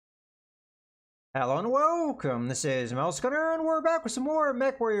Hello and welcome, this is Mouse Gunner, and we're back with some more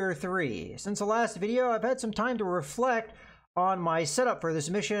MechWarrior 3. Since the last video, I've had some time to reflect on my setup for this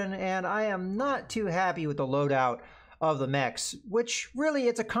mission, and I am not too happy with the loadout of the mechs, which really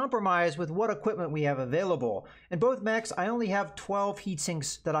it's a compromise with what equipment we have available. In both mechs, I only have 12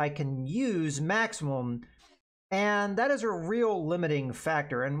 heatsinks that I can use maximum, and that is a real limiting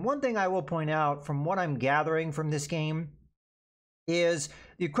factor. And one thing I will point out from what I'm gathering from this game is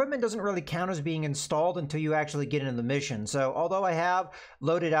the equipment doesn't really count as being installed until you actually get into the mission. So although I have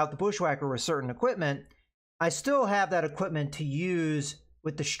loaded out the Bushwhacker with certain equipment, I still have that equipment to use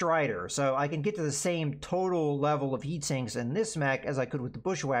with the Strider. So I can get to the same total level of heatsinks in this mech as I could with the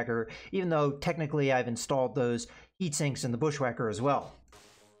Bushwhacker, even though technically I've installed those heatsinks in the Bushwhacker as well.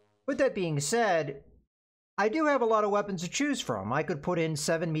 With that being said, I do have a lot of weapons to choose from. I could put in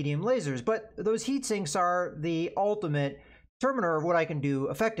 7 medium lasers, but those heatsinks are the ultimate determiner of what I can do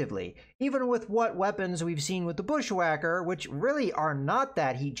effectively. Even with what weapons we've seen with the Bushwhacker, which really are not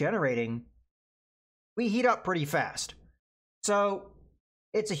that heat generating, we heat up pretty fast. So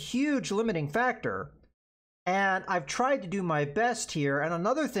it's a huge limiting factor, and I've tried to do my best here. And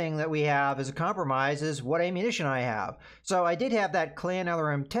another thing that we have as a compromise is what ammunition I have. So I did have that Clan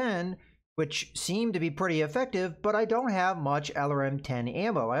LRM-10, which seemed to be pretty effective, but I don't have much LRM-10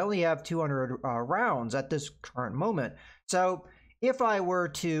 ammo. I only have 200 rounds at this current moment. So if I were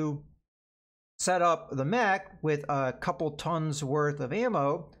to set up the mech with a couple tons worth of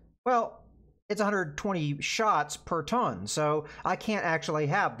ammo, well, it's 120 shots per ton. So I can't actually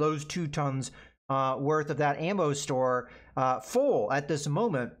have those 2 tons worth of that ammo store full at this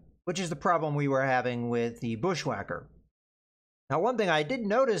moment, which is the problem we were having with the Bushwhacker. Now, one thing I did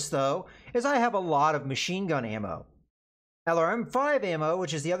notice, though, is I have a lot of machine gun ammo. LRM-5 ammo,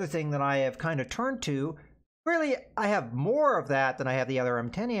 which is the other thing that I have kind of turned to, really, I have more of that than I have the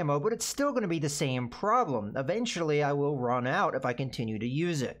LRM-10 ammo, but it's still going to be the same problem. Eventually, I will run out if I continue to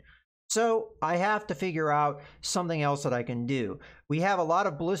use it. So I have to figure out something else that I can do. We have a lot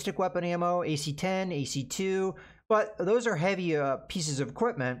of ballistic weapon ammo, AC-10, AC-2, but those are heavy pieces of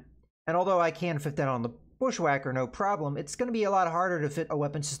equipment, and although I can fit that on the Bushwhacker, no problem, it's going to be a lot harder to fit a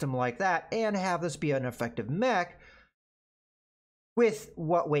weapon system like that and have this be an effective mech with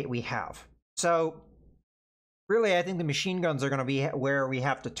what weight we have. So really, I think the machine guns are going to be where we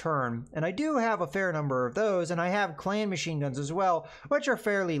have to turn, and I do have a fair number of those, and I have clan machine guns as well, which are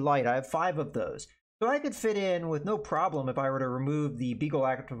fairly light. I have 5 of those. So I could fit in with no problem, if I were to remove the Beagle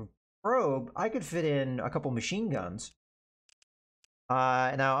active probe, I could fit in a couple machine guns.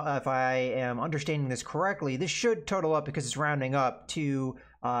 Now, if I am understanding this correctly, this should total up, because it's rounding up, to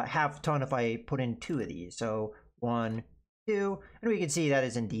half ton if I put in 2 of these. So 1, 2, and we can see that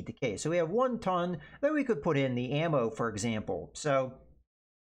is indeed the case. So we have 1 ton that we could put in the ammo, for example. So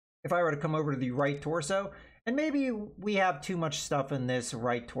if I were to come over to the right torso, and maybe we have too much stuff in this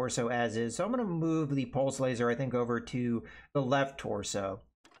right torso as is, so I'm going to move the pulse laser, I think, over to the left torso.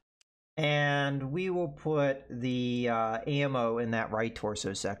 And we will put the ammo in that right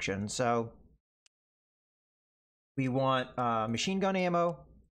torso section. So we want machine gun ammo.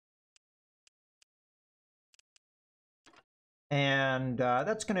 And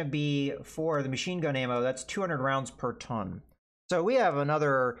that's going to be, for the machine gun ammo, that's 200 rounds per ton. So we have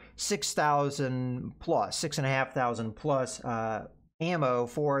another 6,000 plus, 6,500 plus ammo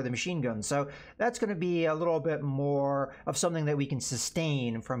for the machine guns. So that's going to be a little bit more of something that we can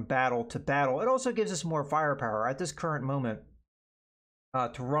sustain from battle to battle. It also gives us more firepower at this current moment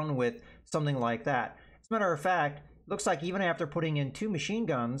to run with something like that. As a matter of fact, looks like even after putting in 2 machine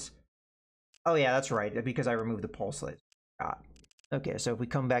guns, oh yeah, that's right, because I removed the pulse laser. Okay, so if we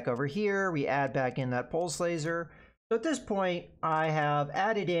come back over here, we add back in that pulse laser. So at this point, I have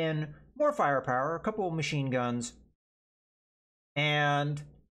added in more firepower, a couple of machine guns, and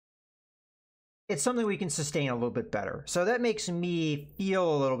it's something we can sustain a little bit better. So that makes me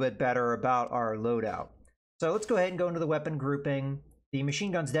feel a little bit better about our loadout. So let's go ahead and go into the weapon grouping. The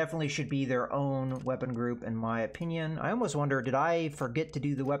machine guns definitely should be their own weapon group, in my opinion. I almost wonder, did I forget to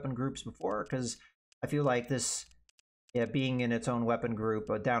do the weapon groups before? Because I feel like this, yeah, being in its own weapon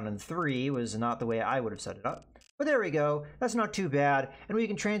group down in 3 was not the way I would have set it up. But there we go. That's not too bad. And we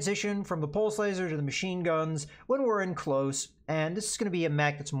can transition from the pulse laser to the machine guns when we're in close. And this is going to be a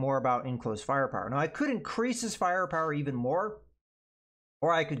mech that's more about in-close firepower. Now, I could increase this firepower even more,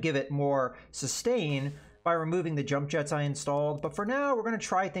 or I could give it more sustain by removing the jump jets I installed. But for now, we're going to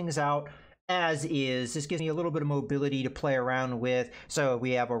try things out as is. This gives me a little bit of mobility to play around with. So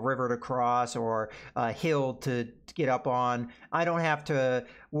we have a river to cross or a hill to get up on. I don't have to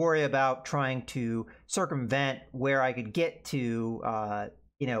worry about trying to circumvent where I could get to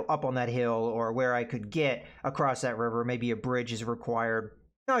you know, up on that hill or where I could get across that river. Maybe a bridge is required.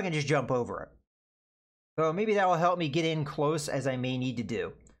 Now I can just jump over it. So maybe that will help me get in close as I may need to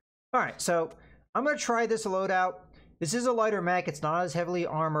do. All right, so I'm going to try this loadout. This is a lighter mech. It's not as heavily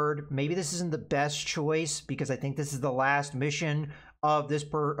armored. Maybe this isn't the best choice because I think this is the last mission of this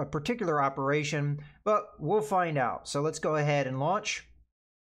particular operation, but we'll find out. So let's go ahead and launch.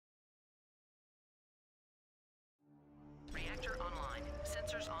 Reactor online,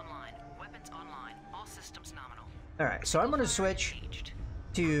 sensors online, weapons online, all systems nominal. All right, so I'm going to switch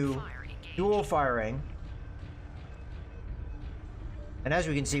to dual firing. And as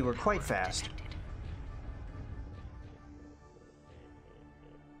we can see, we're quite fast.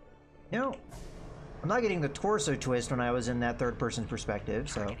 You know, I'm not getting the torso twist when I was in that third-person perspective,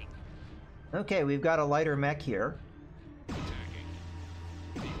 so... Okay, we've got a lighter mech here. The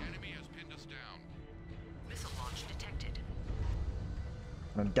enemy has pinned us down. Missile launch detected.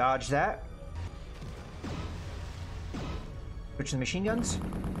 I'm gonna dodge that. Switch to the machine guns.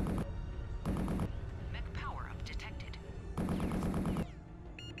 Mech power up detected.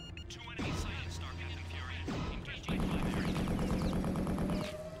 Two enemy sighted, Star Captain Fury. Engaging 5 areas.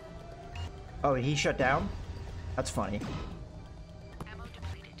 Oh, he shut down? That's funny. Ammo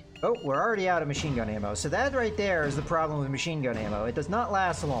depleted. Oh, we're already out of machine gun ammo. So that right there is the problem with machine gun ammo. It does not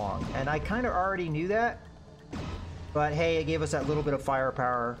last long, and I kind of already knew that. But hey, it gave us that little bit of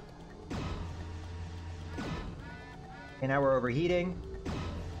firepower. And now we're overheating.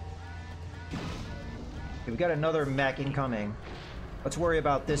 Okay, we got another mech incoming. Let's worry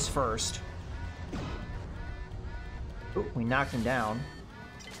about this first. Oh, we knocked him down.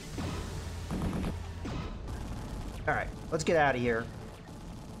 Alright, let's get out of here.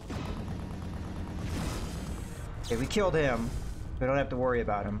 Okay, we killed him. We don't have to worry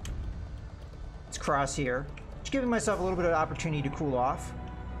about him. Let's cross here. Just giving myself a little bit of opportunity to cool off.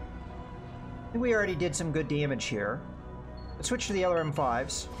 I think we already did some good damage here. Let's switch to the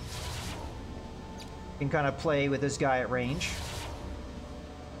LRM-5s. We can kind of play with this guy at range.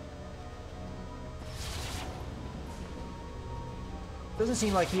 Doesn't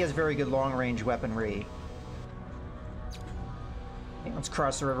seem like he has very good long-range weaponry. Okay, let's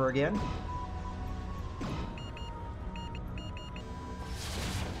cross the river again.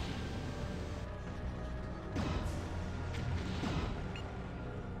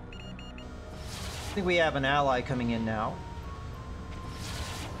 I think we have an ally coming in now.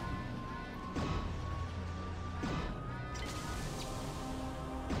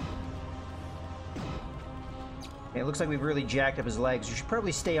 Okay, it looks like we've really jacked up his legs. You should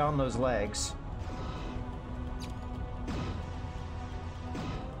probably stay on those legs.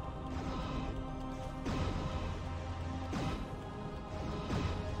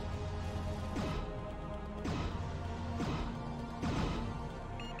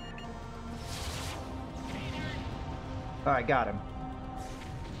 All right, got him.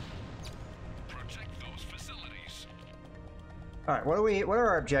 Protect those facilities. All right, what are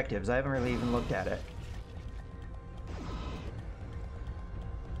our objectives? I haven't really even looked at it.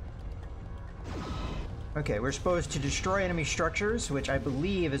 Okay, we're supposed to destroy enemy structures, which I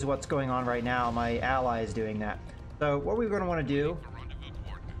believe is what's going on right now. My ally is doing that. So what we're going to want to do The rendezvous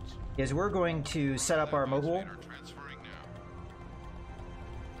coordinates. is we're going to set up our mobile Are transferring now.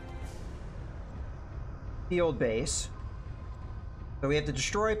 field base. So we have to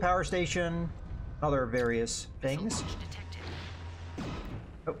destroy power station, other various things. Launch detected.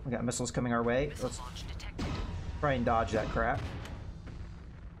 Oh, we got missiles coming our way. Missile Let's launch detected. try and dodge that crap.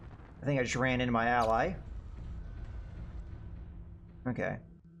 I think I just ran into my ally. Okay.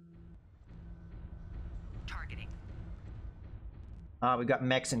 Targeting. We've got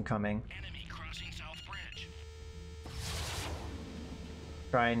mechs incoming. Enemy crossing South Bridge.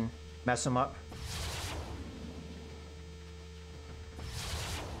 Try and mess them up.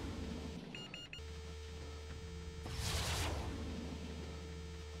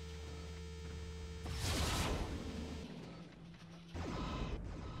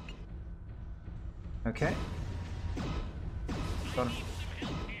 Okay. Don't-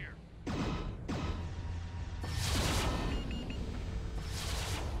 Here.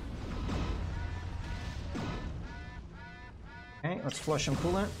 Okay, let's flush some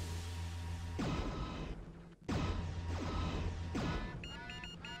coolant.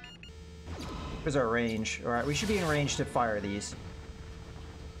 Here's our range. Alright, we should be in range to fire these.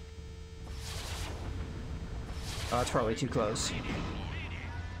 Oh, that's probably too close.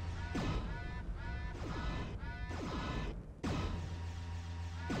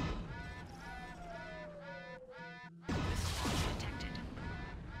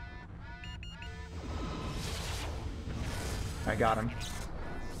 I got him.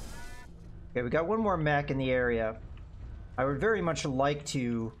 Okay, we got one more mech in the area. I would very much like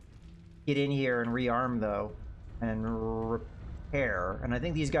to get in here and rearm, though, and repair. And I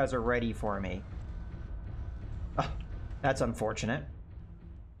think these guys are ready for me. Oh, that's unfortunate.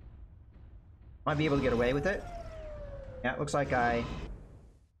 Might be able to get away with it. Yeah, it looks like I...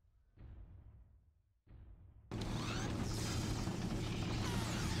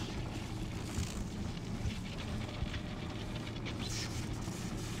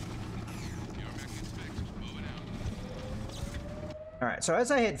 Alright, so as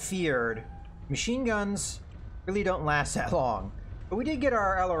I had feared, machine guns really don't last that long. But we did get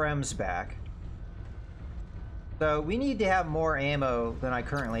our LRMs back. So we need to have more ammo than I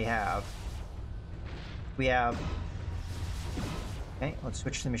currently have. We have... Okay, let's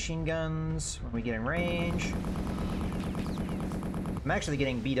switch to the machine guns when we get in range. I'm actually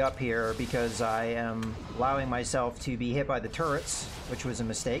getting beat up here because I am allowing myself to be hit by the turrets, which was a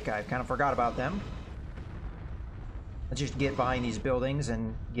mistake. I kind of forgot about them. Let's just get behind these buildings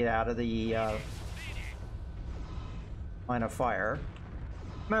and get out of the line of fire.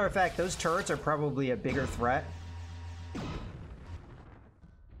 Matter of fact, those turrets are probably a bigger threat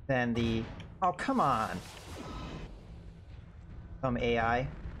than the... Oh, come on. Some AI.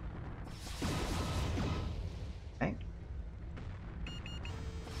 Okay.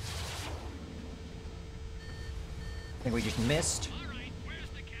 I think we just missed.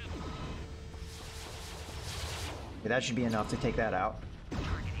 Okay, that should be enough to take that out.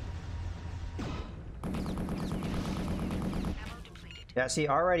 Yeah, see,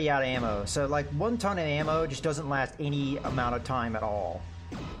 already out of ammo. So, like, 1 ton of ammo just doesn't last any amount of time at all.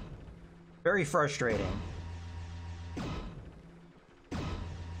 Very frustrating.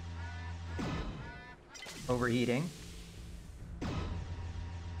 Overheating.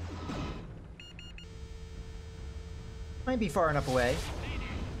 Might be far enough away.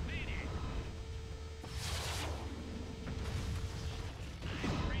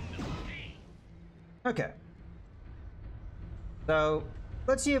 Okay. So,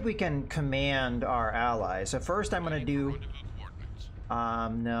 let's see if we can command our allies. So first I'm going to do...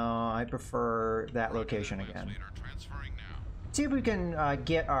 no, I prefer that location again. See if we can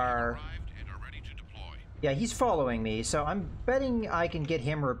get our... Yeah, he's following me, so I'm betting I can get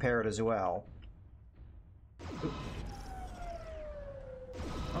him repaired as well. Oop.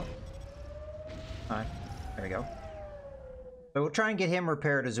 Oh. Alright, there we go. So we'll try and get him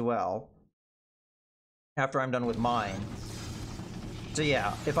repaired as well after I'm done with mine. So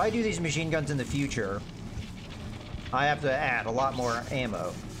yeah, if I do these machine guns in the future, I have to add a lot more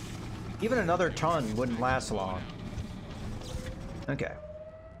ammo. Even another ton wouldn't last long. Okay.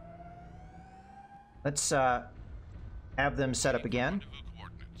 Let's have them set up again.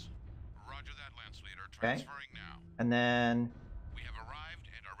 Okay. And then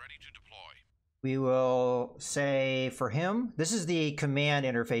we will say for him, this is the command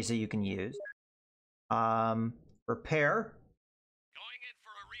interface that you can use. Repair.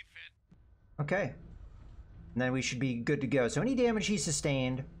 Okay. And then we should be good to go. So any damage he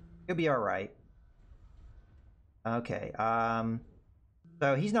sustained, he'll be alright. Okay.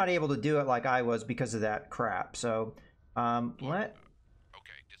 So he's not able to do it like I was because of that crap. So, Okay, disengaging.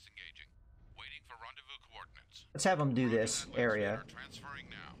 Waiting for rendezvous coordinates. Let's have him do this area.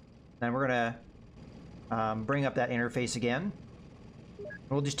 Then we're gonna bring up that interface again.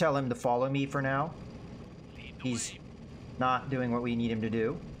 We'll just tell him to follow me for now. He's not doing what we need him to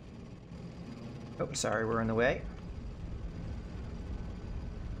do. Oh, sorry, we're in the way.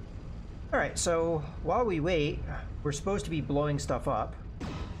 Alright, so while we wait, we're supposed to be blowing stuff up.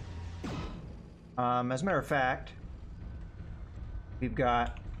 As a matter of fact, we've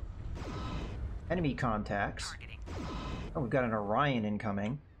got enemy contacts. Oh, we've got an Orion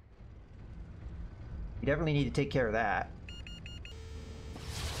incoming. We definitely need to take care of that.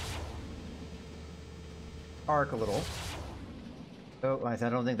 Arc a little. Oh, I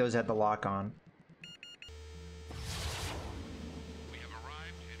don't think those had the lock on.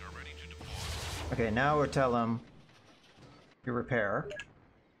 Okay, now we'll tell them to repair.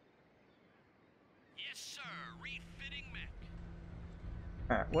 Yes, sir. Refitting mech.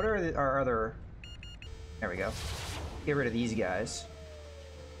 Alright, what are our other... There we go. Get rid of these guys.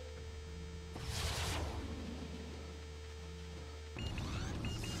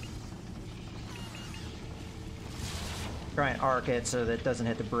 Try and arc it so that it doesn't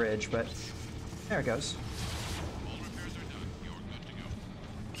hit the bridge, but there it goes.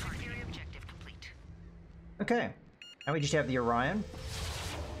 Okay, now we just have the Orion.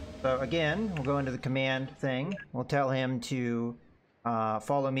 So again, we'll go into the command thing. We'll tell him to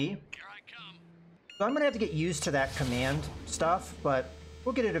follow me. Here I come. So I'm gonna have to get used to that command stuff, but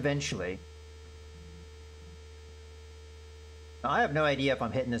we'll get it eventually. I have no idea if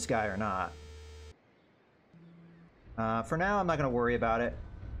I'm hitting this guy or not. For now, I'm not going to worry about it.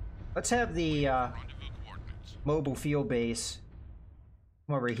 Let's have the mobile field base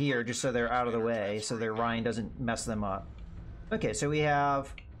come over here just so they're out of the way, so their Ryan doesn't mess them up. Okay, so we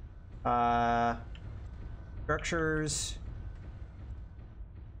have structures.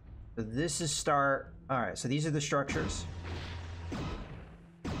 So this is start. All right, so these are the structures.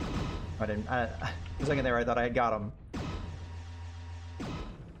 I didn't. For a second there, I thought I had got them.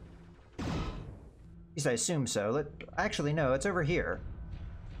 At least I assume so. Actually, no, it's over here.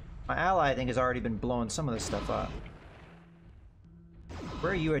 My ally, I think, has already been blowing some of this stuff up.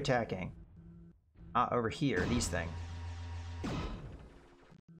 Where are you attacking? Over here, these things.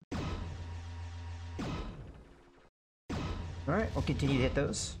 Alright, we'll continue to hit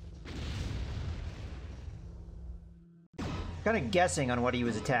those. Kind of guessing on what he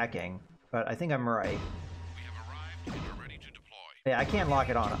was attacking, but I think I'm right. We have arrived and are ready to deploy. Yeah, I can't lock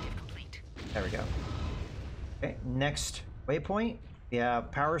it on him. There we go. Okay, next waypoint. We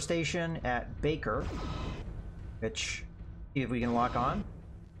have power station at Baker, which, see if we can lock on.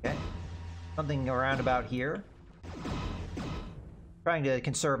 Okay. Something around about here. Trying to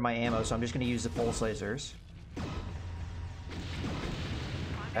conserve my ammo, so I'm just going to use the pulse lasers.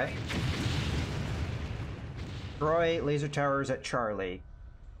 Okay. Destroy laser towers at Charlie.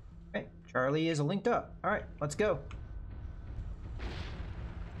 Okay, Charlie is linked up. Alright, let's go.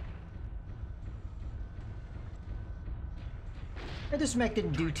 This mech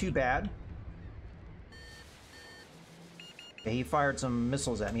didn't do too bad. Okay, he fired some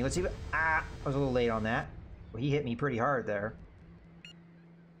missiles at me. Let's see what... I was a little late on that. Well, he hit me pretty hard there.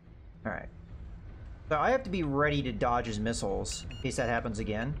 Alright. So I have to be ready to dodge his missiles in case that happens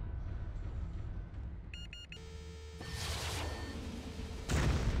again.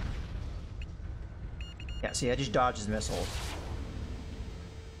 Yeah, see, I just dodged his missiles.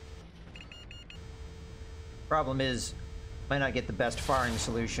 Problem is, might not get the best firing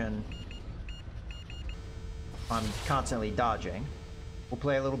solution. I'm constantly dodging. We'll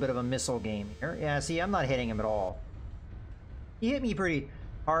play a little bit of a missile game here. Yeah, see, I'm not hitting him at all. He hit me pretty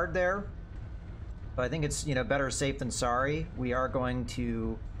hard there. But I think it's, you know, better safe than sorry. We are going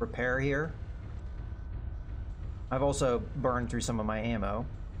to repair here. I've also burned through some of my ammo.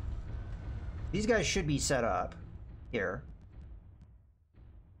 These guys should be set up here.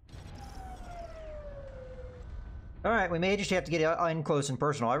 Alright, we may just have to get in close and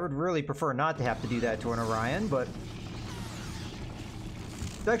personal. I would really prefer not to have to do that to an Orion, but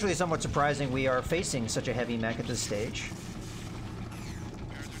it's actually somewhat surprising we are facing such a heavy mech at this stage.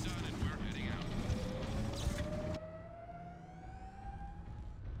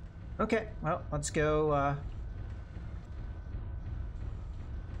 Okay, well, let's go,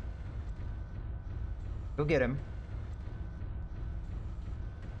 go get him.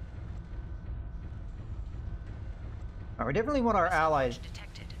 All right, we definitely want our ally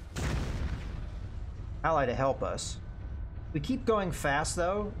to help us. If we keep going fast,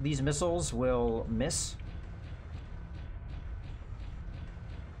 though, these missiles will miss.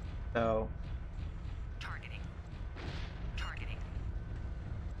 So...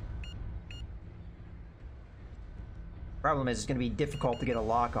 Problem is, it's going to be difficult to get a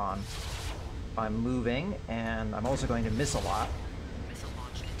lock on. I'm moving, and I'm also going to miss a lot. Missile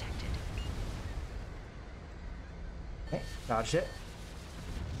launch detected. Okay, dodged it.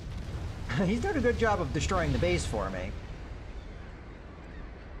 He's done a good job of destroying the base for me.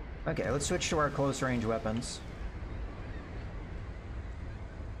 Okay, let's switch to our close-range weapons.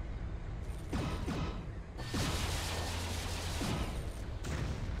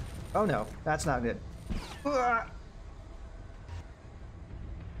 Oh no, that's not good.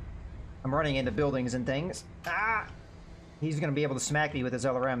 I'm running into buildings and things. Ah! He's going to be able to smack me with his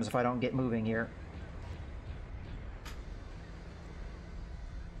LRMs if I don't get moving here.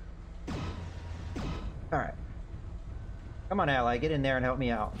 Alright. Come on, ally. Get in there and help me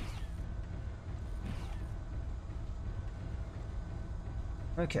out.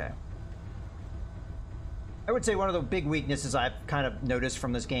 Okay. I would say one of the big weaknesses I've kind of noticed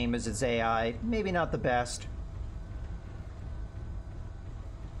from this game is its AI. Maybe not the best.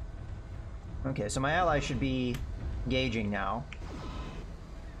 Okay, so my ally should be engaging now.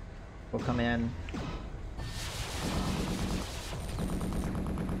 We'll come in.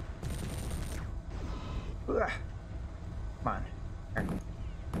 Ugh. Come on. Here.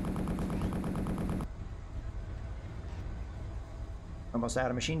 Almost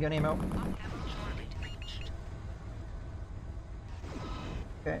out of machine gun ammo.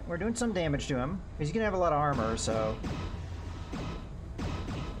 Okay, we're doing some damage to him. He's gonna have a lot of armor, so...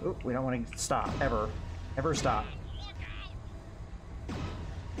 Oop, we don't want to stop, ever. Ever stop.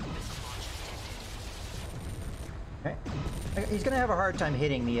 Okay. He's gonna have a hard time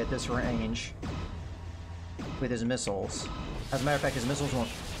hitting me at this range with his missiles. As a matter of fact, his missiles won't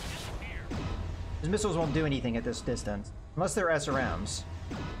do anything at this distance. Unless they're SRMs.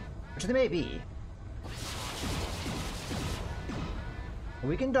 Which they may be.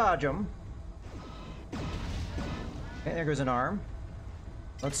 We can dodge them. Okay, there goes an arm.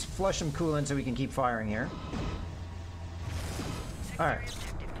 Let's flush some coolant so we can keep firing here. Alright,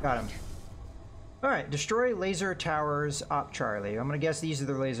 got him. Alright, destroy laser towers, Op Charlie. I'm gonna guess these are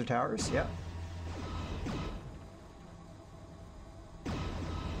the laser towers. Yep.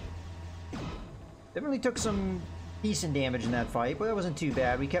 Definitely took some decent damage in that fight, but that wasn't too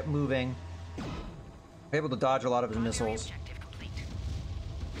bad. We kept moving. Able to dodge a lot of his missiles.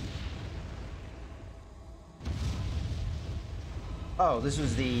 Oh, this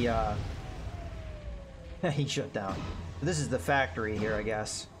was the, he shut down. This is the factory here, I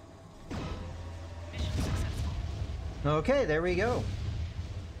guess. Okay, there we go.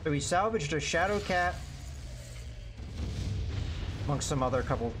 So we salvaged a Shadow Cat. Amongst some other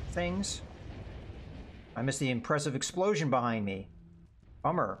couple things. I missed the impressive explosion behind me.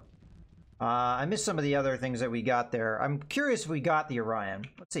 Bummer. I missed some of the other things that we got there. I'm curious if we got the Orion.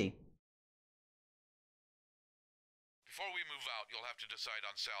 Let's see. Before we move out, you'll have to decide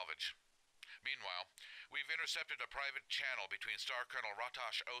on salvage. Meanwhile, we've intercepted a private channel between Star Colonel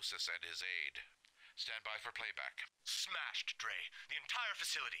Ratosh Osis and his aide. Stand by for playback. Smashed, Dre. The entire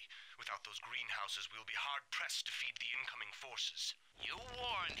facility. Without those greenhouses, we'll be hard-pressed to feed the incoming forces. You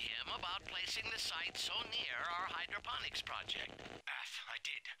warned him about placing the site so near our hydroponics project. I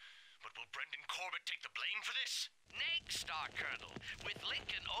did. But will Brendan Corbett take the blame for this? Nay, Star Colonel. With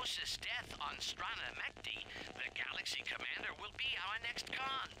Lincoln Osis' death on Strana Mekti, the Galaxy Commander will be our next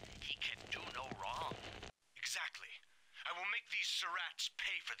Khan. He can do no wrong. Exactly. I will make these Surats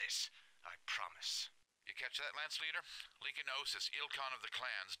pay for this. I promise. You catch that, Lance Leader? Lincoln Osis, Ilkhan of the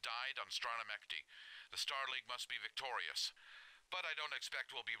clans, died on Strana Mekti. The Star League must be victorious. But I don't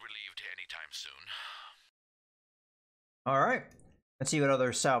expect we'll be relieved anytime soon. Alright. Let's see what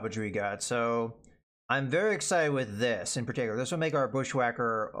other salvage we got. So, I'm very excited with this in particular. This will make our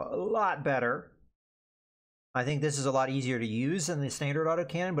Bushwhacker a lot better. I think this is a lot easier to use than the standard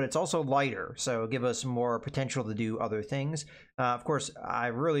autocannon, but it's also lighter, so it'll give us more potential to do other things. Of course, I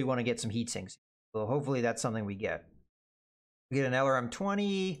really want to get some heat sinks, so hopefully that's something we get. We get an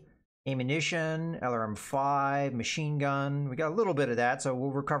LRM-20, ammunition, LRM-5, machine gun. We got a little bit of that, so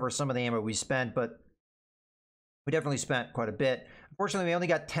we'll recover some of the ammo we spent, but we definitely spent quite a bit. Unfortunately, we only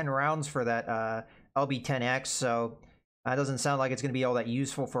got 10 rounds for that LB-10X, so that doesn't sound like it's going to be all that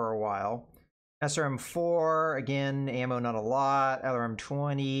useful for a while. SRM-4, again, ammo not a lot.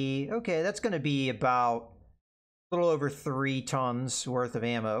 LRM-20, okay, that's going to be about a little over 3 tons worth of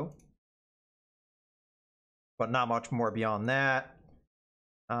ammo. But not much more beyond that.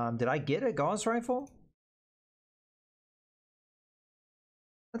 Did I get a Gauss rifle?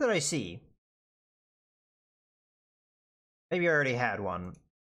 What did I see? Maybe I already had one.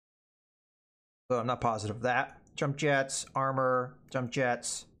 But I'm not positive of that. Jump jets, armor, jump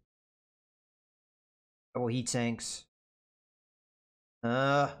jets. Couple heat sinks.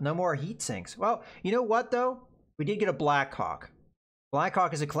 No more heat sinks. Well, you know what though? We did get a Blackhawk.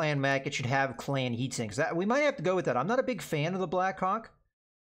 Blackhawk is a clan mech. It should have clan heat sinks. We might have to go with that. I'm not a big fan of the Blackhawk.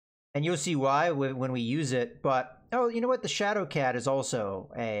 And you'll see why when we use it. But, oh, you know what? The Shadow Cat is also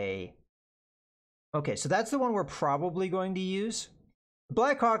a... Okay, so that's the one we're probably going to use.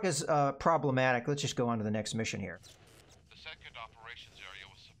 Blackhawk is problematic. Let's just go on to the next mission here. The second operations area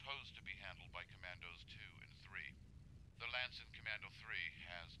was supposed to be handled by Commandos 2 and 3. The Lance in Commando 3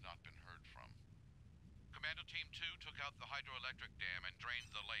 has not been heard from. Commando Team 2 took out the hydroelectric dam and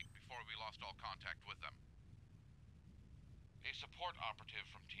drained the lake before we lost all contact with them. A support operative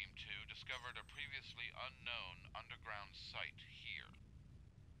from Team 2 discovered a previously unknown underground site here.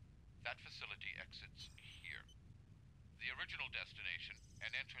 That facility exits here. The original destination,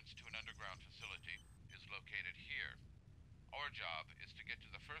 an entrance to an underground facility, is located here. Our job is to get to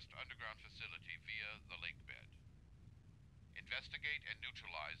the first underground facility via the lake bed. Investigate and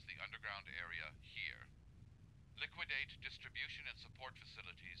neutralize the underground area here. Liquidate distribution and support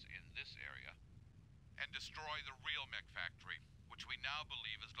facilities in this area. And destroy the real mech factory, which we now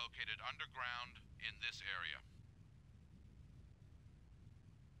believe is located underground in this area.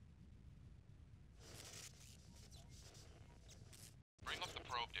 Bring up the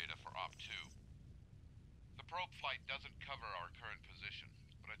probe data for Op 2. The probe flight doesn't cover our current position,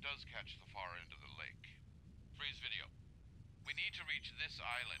 but it does catch the far end of the lake. Freeze video. We need to reach this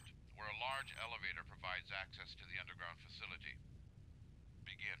island, where a large elevator provides access to the underground facility.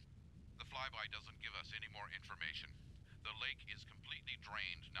 Begin. The flyby doesn't give us any more information. The lake is completely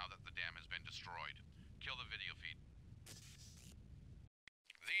drained now that the dam has been destroyed. Kill the video feed.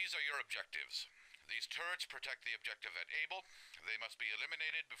 These are your objectives. These turrets protect the objective at Able. They must be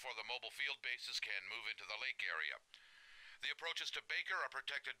eliminated before the mobile field bases can move into the lake area. The approaches to Baker are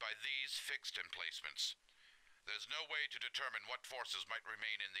protected by these fixed emplacements. There's no way to determine what forces might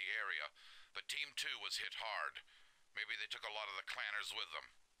remain in the area, but Team 2 was hit hard. Maybe they took a lot of the clanners with them.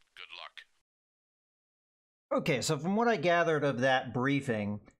 Good luck. Okay, so from what I gathered of that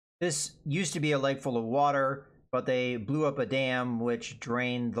briefing, this used to be a lake full of water, but they blew up a dam which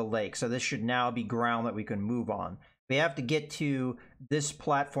drained the lake. So this should now be ground that we can move on. We have to get to this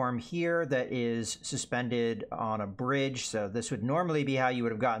platform here that is suspended on a bridge. So this would normally be how you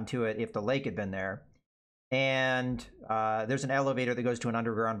would have gotten to it if the lake had been there. And there's an elevator that goes to an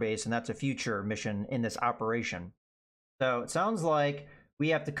underground base, and that's a future mission in this operation. So it sounds like we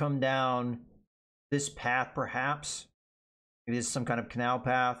have to come down this path, perhaps. Maybe this is some kind of canal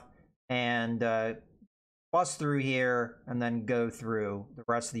path, and bust through here, and then go through the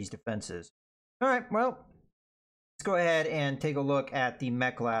rest of these defenses. All right, well, let's go ahead and take a look at the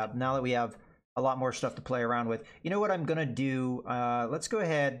mech lab now that we have a lot more stuff to play around with. You know what I'm gonna do? Let's go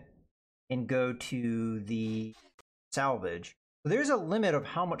ahead and go to the salvage. So there's a limit of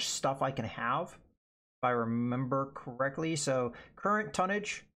how much stuff I can have, if I remember correctly. So current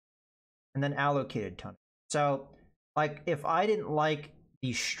tonnage, and then allocated tonnage. So, like, if I didn't like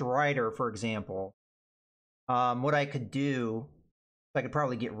the Strider, for example, what I could do, I could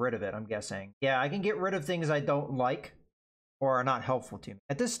probably get rid of it, I'm guessing. Yeah, I can get rid of things I don't like or are not helpful to me.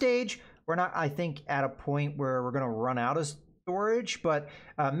 At this stage, we're not, I think, at a point where we're going to run out of storage, but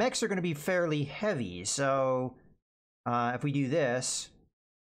mechs are going to be fairly heavy. So if we do this,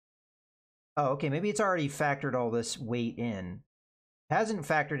 oh, okay, maybe it's already factored all this weight in. It hasn't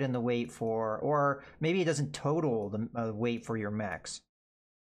factored in the weight for, or maybe it doesn't total the weight for your mechs.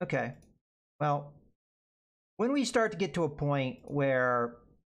 Okay, well, when we start to get to a point where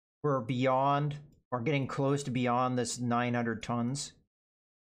we're beyond, or getting close to beyond this 900 tons,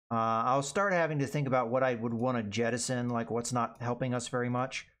 I'll start having to think about what I would want to jettison, like what's not helping us very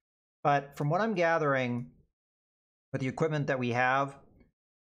much. But from what I'm gathering, with the equipment that we have,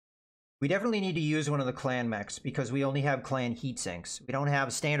 we definitely need to use one of the clan mechs because we only have clan heat sinks. We don't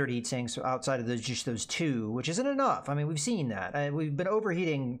have standard heat sinks outside of just those two, which isn't enough. I mean, we've seen that. We've been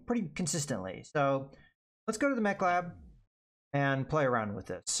overheating pretty consistently. So let's go to the mech lab and play around with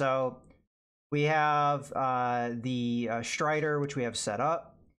this. So we have the Strider, which we have set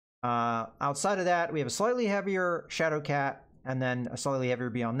up. Outside of that, we have a slightly heavier Shadowcat, and then a slightly heavier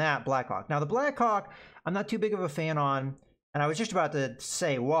beyond that, Blackhawk. Now, the Blackhawk, I'm not too big of a fan on, and I was just about to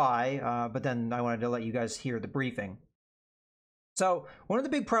say why, but then I wanted to let you guys hear the briefing. So, one of the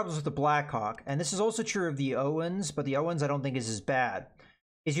big problems with the Blackhawk, and this is also true of the Owens, but the Owens I don't think is as bad,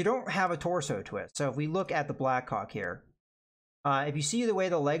 is you don't have a torso twist. So if we look at the Blackhawk here, if you see the way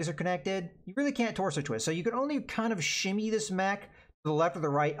the legs are connected, you really can't torso twist. So you can only kind of shimmy this mech to the left or the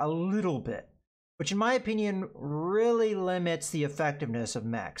right a little bit, which in my opinion really limits the effectiveness of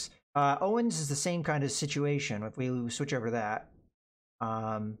mechs. Owens is the same kind of situation. If we switch over to that,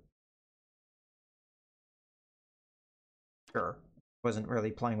 sure, wasn't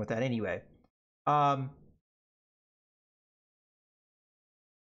really playing with that anyway.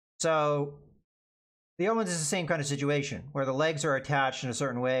 So the Owens is the same kind of situation where the legs are attached in a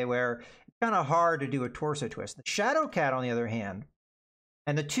certain way where it's kind of hard to do a torso twist. The Shadowcat, on the other hand,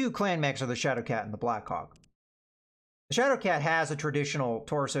 and the two clan mechs are the Shadowcat and the Blackhawk. The Shadowcat has a traditional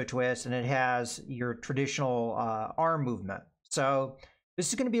torso twist, and it has your traditional arm movement. So this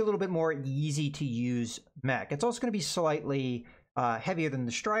is going to be a little bit more easy to use mech. It's also going to be slightly heavier than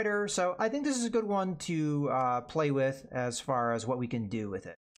the Strider, so I think this is a good one to play with as far as what we can do with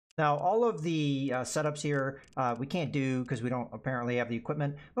it. Now, all of the setups here we can't do because we don't apparently have the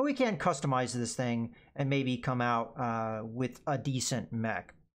equipment, but we can customize this thing and maybe come out with a decent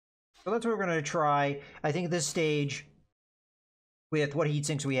mech. So that's what we're going to try. I think at this stage, with what heat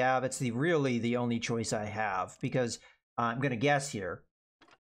sinks we have, it's really the only choice I have, because I'm going to guess here.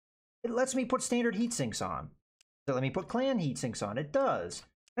 It lets me put standard heat sinks on. So let me put clan heat sinks on. It does.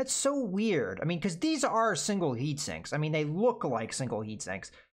 That's so weird. I mean, because these are single heat sinks. I mean, they look like single heat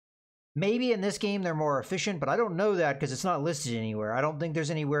sinks. Maybe in this game they're more efficient, but I don't know that because it's not listed anywhere. I don't think there's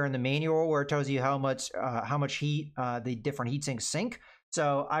anywhere in the manual where it tells you how much heat the different heat sinks sink.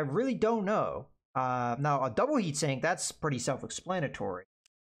 So I really don't know. Now, a double heat sink, that's pretty self-explanatory.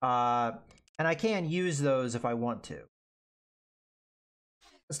 And I can use those if I want to.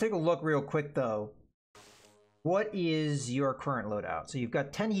 Let's take a look real quick, though, what is your current loadout? So you've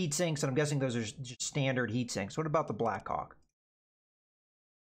got 10 heat sinks, and I'm guessing those are just standard heat sinks. What about the Blackhawk?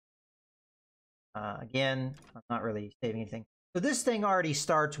 Again, I'm not really saving anything. So this thing already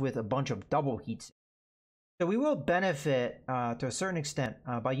starts with a bunch of double heat sinks. So we will benefit to a certain extent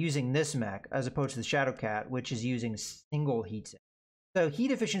by using this mech as opposed to the Shadowcat, which is using single heat sinks. So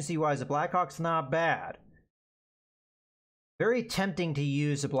heat efficiency-wise, the Blackhawk's not bad. Very tempting to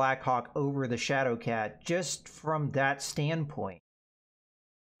use the Blackhawk over the Shadowcat just from that standpoint.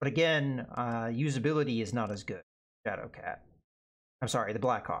 But again, usability is not as good. Shadowcat. I'm sorry, the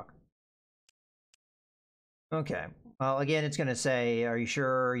Blackhawk. Okay. Well, again, it's going to say, are you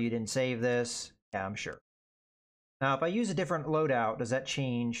sure you didn't save this? Yeah, I'm sure. Now, if I use a different loadout, does that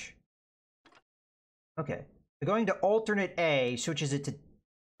change? Okay. So going to alternate A switches it to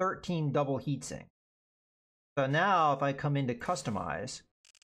 13 double heatsink. So now if I come into customize,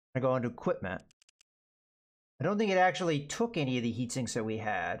 I go into equipment. I don't think it actually took any of the heatsinks that we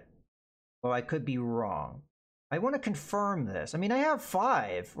had. Well, I could be wrong. I want to confirm this. I mean, I have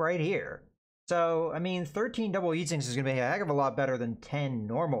 5 right here. So, I mean, 13 double heatsinks is going to be a heck of a lot better than 10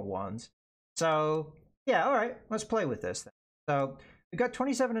 normal ones. So, yeah, all right, let's play with this then. So, we've got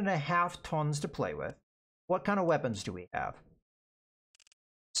 27.5 tons to play with. What kind of weapons do we have?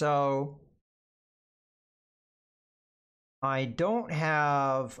 So, I don't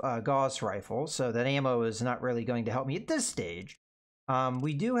have a Gauss rifle, so that ammo is not really going to help me at this stage.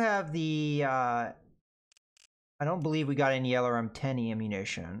 We do have the, I don't believe we got any LRM-10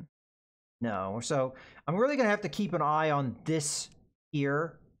 ammunition. No, so I'm really going to have to keep an eye on this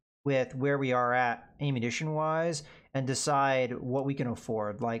here with where we are at ammunition-wise and decide what we can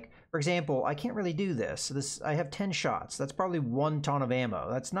afford. Like, for example, I can't really do this. I have 10 shots. That's probably 1 ton of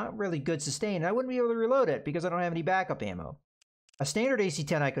ammo. That's not really good sustain. I wouldn't be able to reload it because I don't have any backup ammo. A standard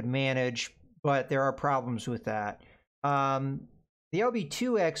AC-10 I could manage, but there are problems with that. The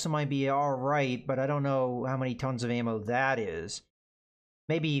LB2X might be all right, but I don't know how many tons of ammo that is.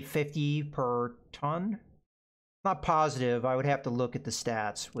 Maybe 50 per ton? Not positive. I would have to look at the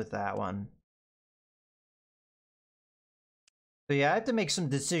stats with that one. So yeah, I have to make some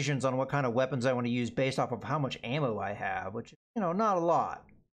decisions on what kind of weapons I want to use based off of how much ammo I have, which, you know, not a lot.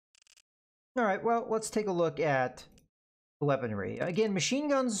 All right, well, let's take a look at the weaponry. Again, machine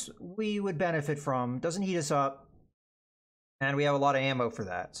guns we would benefit from. Doesn't heat us up. And we have a lot of ammo for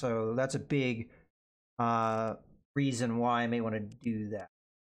that. So that's a big reason why I may want to do that.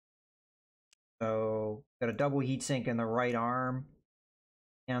 So, got a double heatsink in the right arm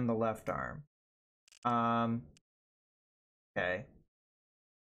and the left arm. Okay.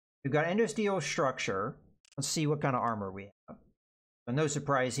 We've got endosteel structure. Let's see what kind of armor we have. So no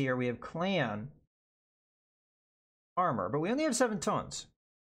surprise here, we have clan armor, but we only have 7 tons.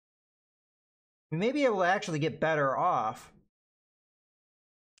 We may be able to actually get better off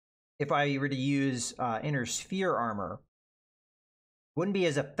if I were to use inner sphere armor. Wouldn't be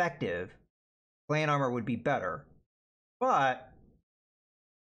as effective. Clan armor would be better, but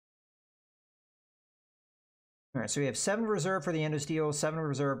all right. So we have 7 reserve for the endosteel, 7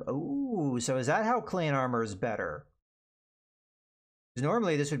 reserve. Ooh, so is that how clan armor is better? Because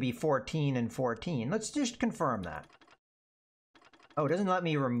normally this would be 14 and 14. Let's just confirm that. Oh, it doesn't let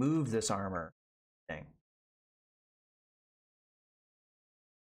me remove this armor thing.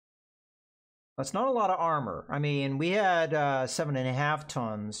 That's not a lot of armor. I mean, we had 7.5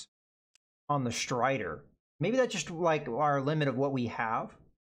 tons on the Strider. Maybe that's just like our limit of what we have.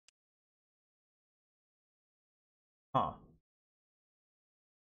 Huh.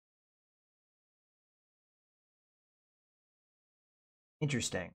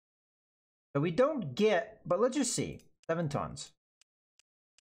 Interesting. So we don't get, but let's just see. 7 tons.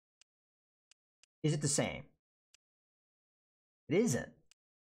 Is it the same? It isn't.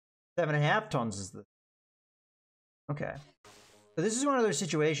 7.5 tons is the... Okay. So this is one of those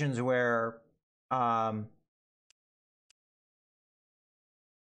situations where the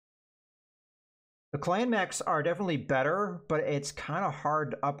clan mechs are definitely better, but it's kind of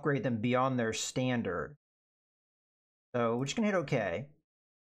hard to upgrade them beyond their standard. So we're just going to hit OK.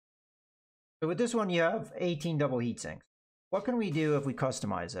 So with this one, you have 18 double heatsinks. What can we do if we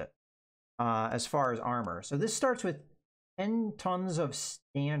customize it as far as armor? So this starts with 10 tons of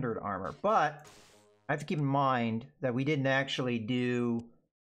standard armor, but I have to keep in mind that we didn't actually do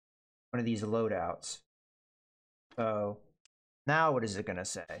one of these loadouts. So now what is it going to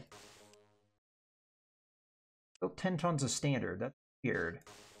say? Oh, 10 tons of standard. That's weird.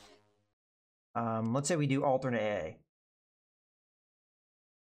 Let's say we do alternate A.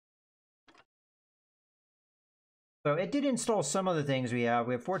 So it did install some of the things we have.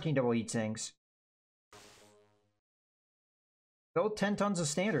 We have 14 double heat sinks. Build 10 tons of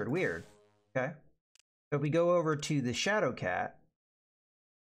standard. Weird. Okay. So if we go over to the Shadow Cat,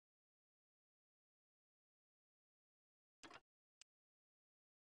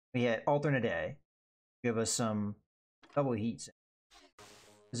 we hit alternate A. Give us some double heat sinks.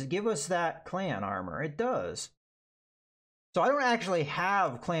 Does it give us that clan armor? It does. So I don't actually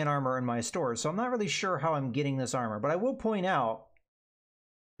have clan armor in my store, so I'm not really sure how I'm getting this armor. But I will point out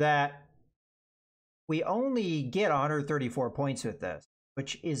that we only get 134 points with this,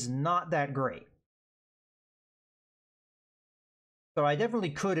 which is not that great. So I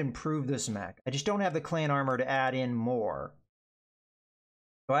definitely could improve this mech. I just don't have the clan armor to add in more.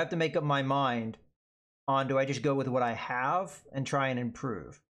 So I have to make up my mind on, do I just go with what I have and try and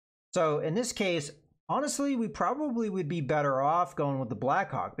improve? So in this case, honestly, we probably would be better off going with the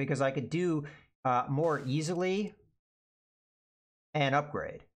Blackhawk because I could do more easily and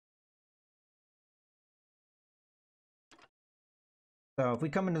upgrade. So if we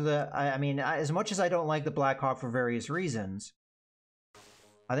come into the, I mean, as much as I don't like the Blackhawk for various reasons,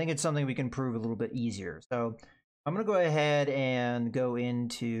 I think it's something we can prove a little bit easier. So I'm going to go ahead and go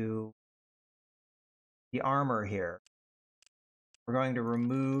into the armor here. We're going to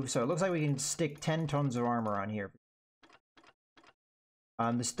remove, so it looks like we can stick 10 tons of armor on here.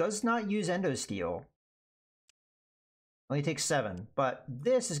 This does not use endosteel. Only takes 7, but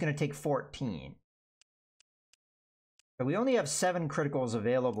this is going to take 14. So we only have 7 criticals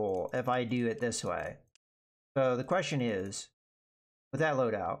available if I do it this way. So the question is, with that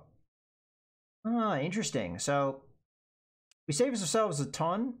loadout, interesting. So we save ourselves a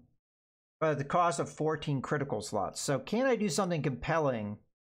ton, but at the cost of 14 critical slots. So can I do something compelling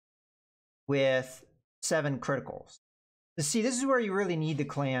with 7 criticals? See, this is where you really need the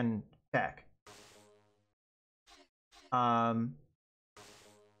clan tech.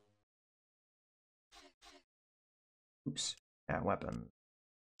 Oops, yeah, weapon.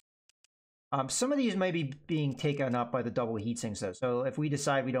 Some of these may be being taken up by the double heat sinks though. So if we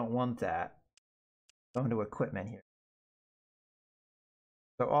decide we don't want that, go into equipment here.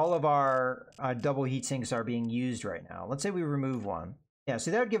 So all of our double heat sinks are being used right now. Let's say we remove one. Yeah,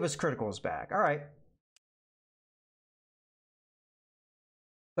 so that would give us criticals back. All right.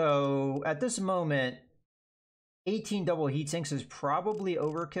 So at this moment, 18 double heat sinks is probably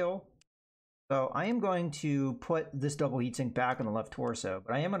overkill. So I am going to put this double heatsink back on the left torso,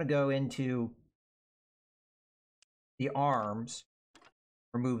 but I am going to go into the arms,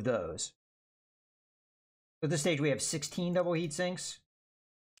 remove those. So at this stage, we have 16 double heatsinks.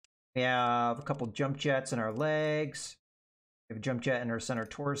 We have a couple jump jets in our legs. We have a jump jet in our center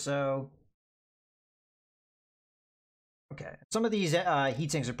torso. Okay, some of these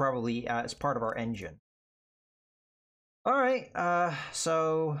heatsinks are probably as part of our engine. All right,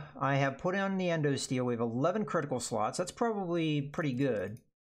 so I have put on the endosteel. We have 11 critical slots. That's probably pretty good.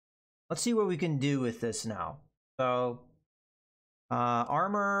 Let's see what we can do with this now. So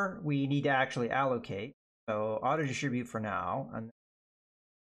armor, we need to actually allocate. So auto distribute for now, and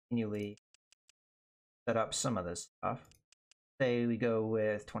continually set up some of this stuff. Say we go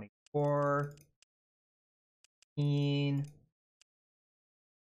with 24, 15,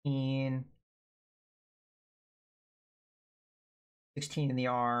 15. 16 in the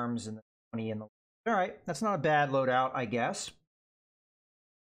arms and 20 in the... All right, that's not a bad loadout, I guess.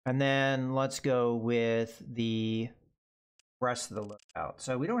 And then let's go with the rest of the loadout.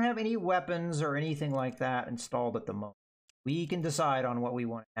 So we don't have any weapons or anything like that installed at the moment. We can decide on what we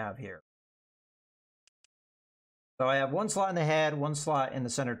want to have here. So I have 1 slot in the head, 1 slot in the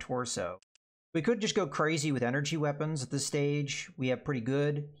center torso. We could just go crazy with energy weapons at this stage. We have pretty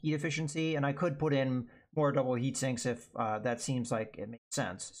good heat efficiency, and I could put in more double heat sinks if that seems like it makes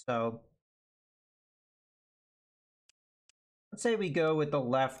sense. So let's say we go with the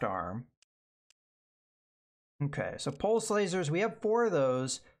left arm. Okay, so pulse lasers, we have 4 of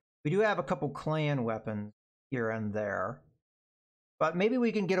those. We do have a couple clan weapons here and there. But maybe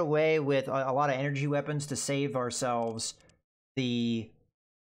we can get away with a lot of energy weapons to save ourselves the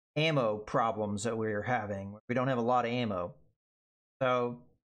ammo problems that we're having. We don't have a lot of ammo. So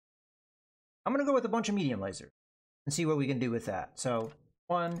I'm going to go with a bunch of medium lasers and see what we can do with that. So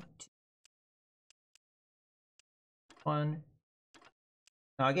 1, 2, 1.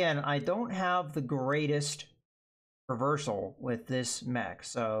 Now again, I don't have the greatest reversal with this mech,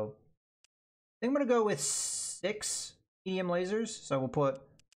 so I think I'm going to go with 6 medium lasers. So we'll put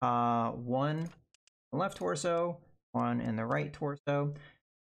 1 in the left torso, 1 in the right torso.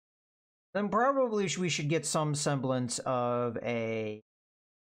 Then probably we should get some semblance of a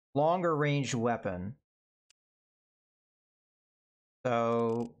longer range weapon.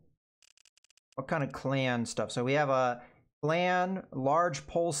 So what kind of clan stuff? So we have a plan large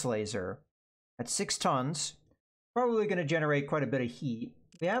pulse laser at 6 tons. Probably going to generate quite a bit of heat.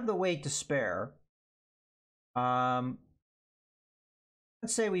 We have the weight to spare. Let's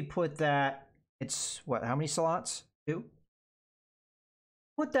say we put that, it's what, how many slots? 2?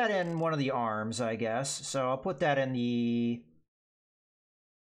 Put that in one of the arms, I guess. So I'll put that in the...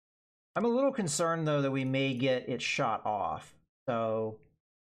 I'm a little concerned, though, that we may get it shot off. So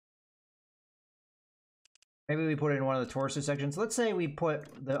maybe we put it in one of the torso sections. Let's say we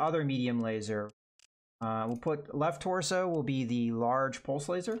put the other medium laser. We'll put left torso will be the large pulse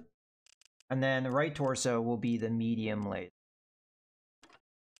laser. And then the right torso will be the medium laser.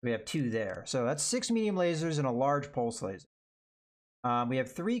 We have 2 there. So that's 6 medium lasers and a large pulse laser. We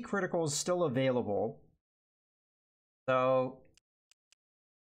have 3 criticals still available. So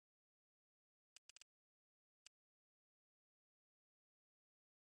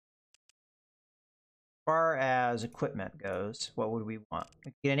as far as equipment goes, what would we want?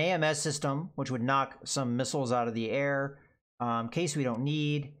 We get an AMS system, which would knock some missiles out of the air. Case we don't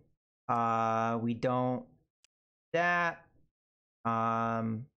need. We don't that.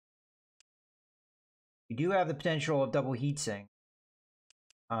 We do have the potential of double heatsink.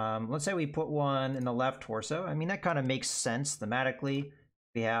 Let's say we put one in the left torso. I mean, that kind of makes sense thematically.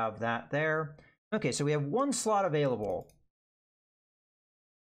 We have that there. Okay, so we have 1 slot available.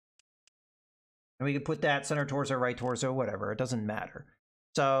 And we could put that center torso, right torso, whatever. It doesn't matter.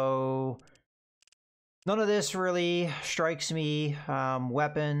 So none of this really strikes me.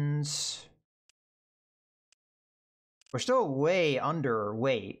 Weapons. We're still way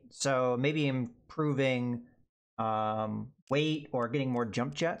underweight. So maybe improving weight or getting more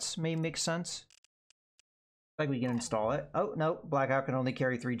jump jets may make sense. Like we can install it. Oh, no. Blackout can only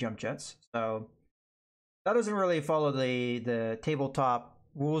carry 3 jump jets. So that doesn't really follow the tabletop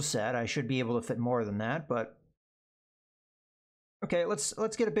rule set. I should be able to fit more than that, but okay, let's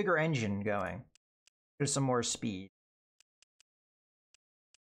get a bigger engine going. There's some more speed.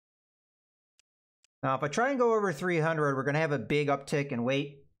 Now, if I try and go over 300, we're going to have a big uptick in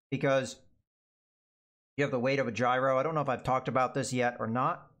weight because you have the weight of a gyro. I don't know if I've talked about this yet or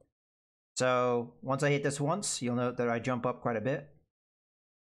not. So once I hit this once, you'll note that I jump up quite a bit.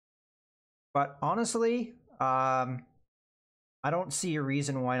 But honestly, I don't see a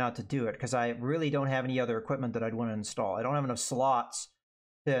reason why not to do it, because I really don't have any other equipment that I'd want to install. I don't have enough slots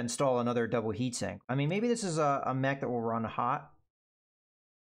to install another double heatsink. I mean, maybe this is a mech that will run hot.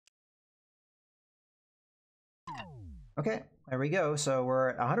 Okay, there we go. So we're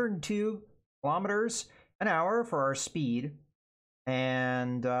at 102 kilometers an hour for our speed.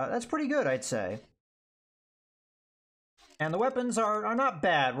 And that's pretty good, I'd say. And the weapons are not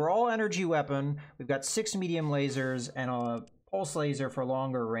bad. We're all energy weapon. We've got 6 medium lasers and a pulse laser for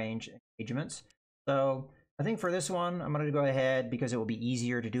longer range engagements. So I think for this one, I'm going to go ahead because it will be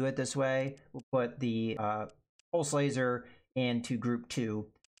easier to do it this way. We'll put the pulse laser into group 2.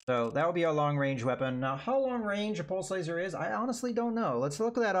 So that will be our long range weapon. Now, how long range a pulse laser is, I honestly don't know. Let's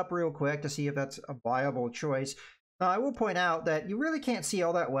look that up real quick to see if that's a viable choice. Now, I will point out that you really can't see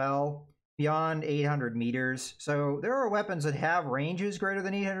all that well beyond 800 meters. So there are weapons that have ranges greater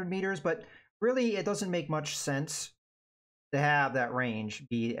than 800 meters, but really it doesn't make much sense to have that range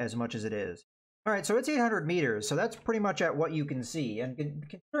be as much as it is. All right, so it's 800 meters, so that's pretty much at what you can see. And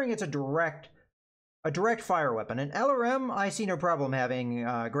considering it's a direct fire weapon, an LRM, I see no problem having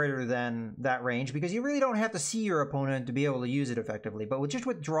greater than that range because you really don't have to see your opponent to be able to use it effectively. But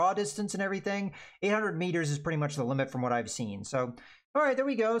with draw distance and everything, 800 meters is pretty much the limit from what I've seen. So, all right, there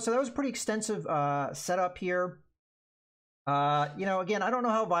we go. So that was a pretty extensive setup here. You know, again, I don't know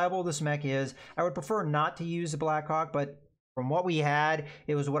how viable this mech is. I would prefer not to use the Blackhawk, but from what we had,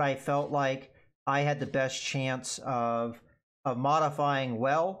 it was what I felt like I had the best chance of modifying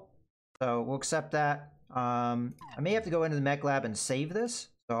well. So we'll accept that. I may have to go into the mech lab and save this.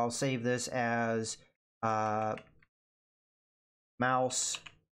 So I'll save this as mouse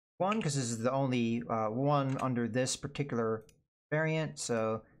 1 because this is the only one under this particular variant.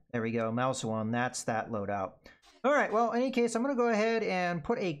 So there we go, mouse 1. That's that loadout. All right, well, in any case, I'm going to go ahead and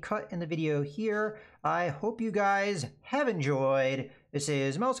put a cut in the video here. I hope you guys have enjoyed. This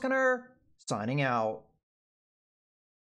is Mouse Gunner signing out.